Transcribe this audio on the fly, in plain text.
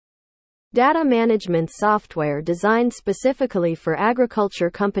Data management software designed specifically for agriculture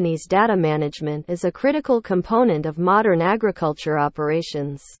companies. Data management is a critical component of modern agriculture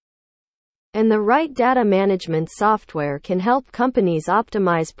operations. And the right data management software can help companies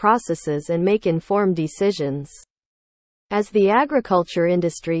optimize processes and make informed decisions. As the agriculture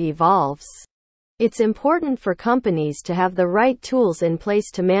industry evolves, it's important for companies to have the right tools in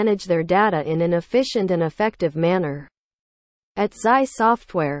place to manage their data in an efficient and effective manner. At Xi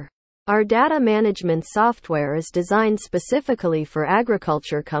Software, our data management software is designed specifically for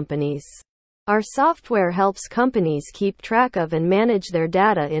agriculture companies. Our software helps companies keep track of and manage their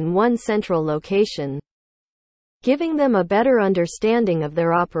data in one central location, giving them a better understanding of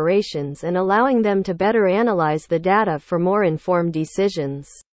their operations and allowing them to better analyze the data for more informed decisions.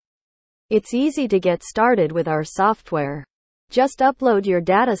 It's easy to get started with our software. Just upload your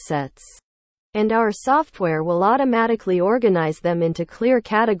datasets, and our software will automatically organize them into clear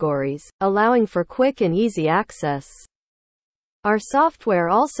categories, allowing for quick and easy access. Our software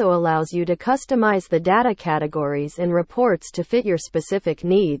also allows you to customize the data categories and reports to fit your specific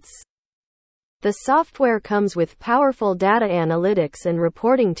needs. The software comes with powerful data analytics and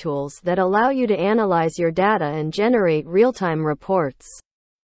reporting tools that allow you to analyze your data and generate real-time reports.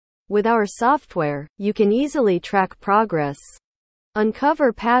 With our software, you can easily track progress,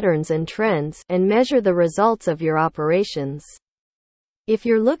 uncover patterns and trends, and measure the results of your operations. If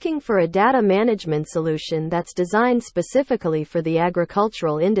you're looking for a data management solution that's designed specifically for the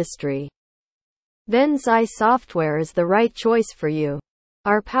agricultural industry, then Xi Software is the right choice for you.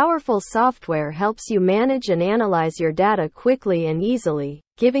 Our powerful software helps you manage and analyze your data quickly and easily,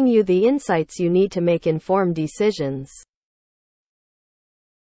 giving you the insights you need to make informed decisions.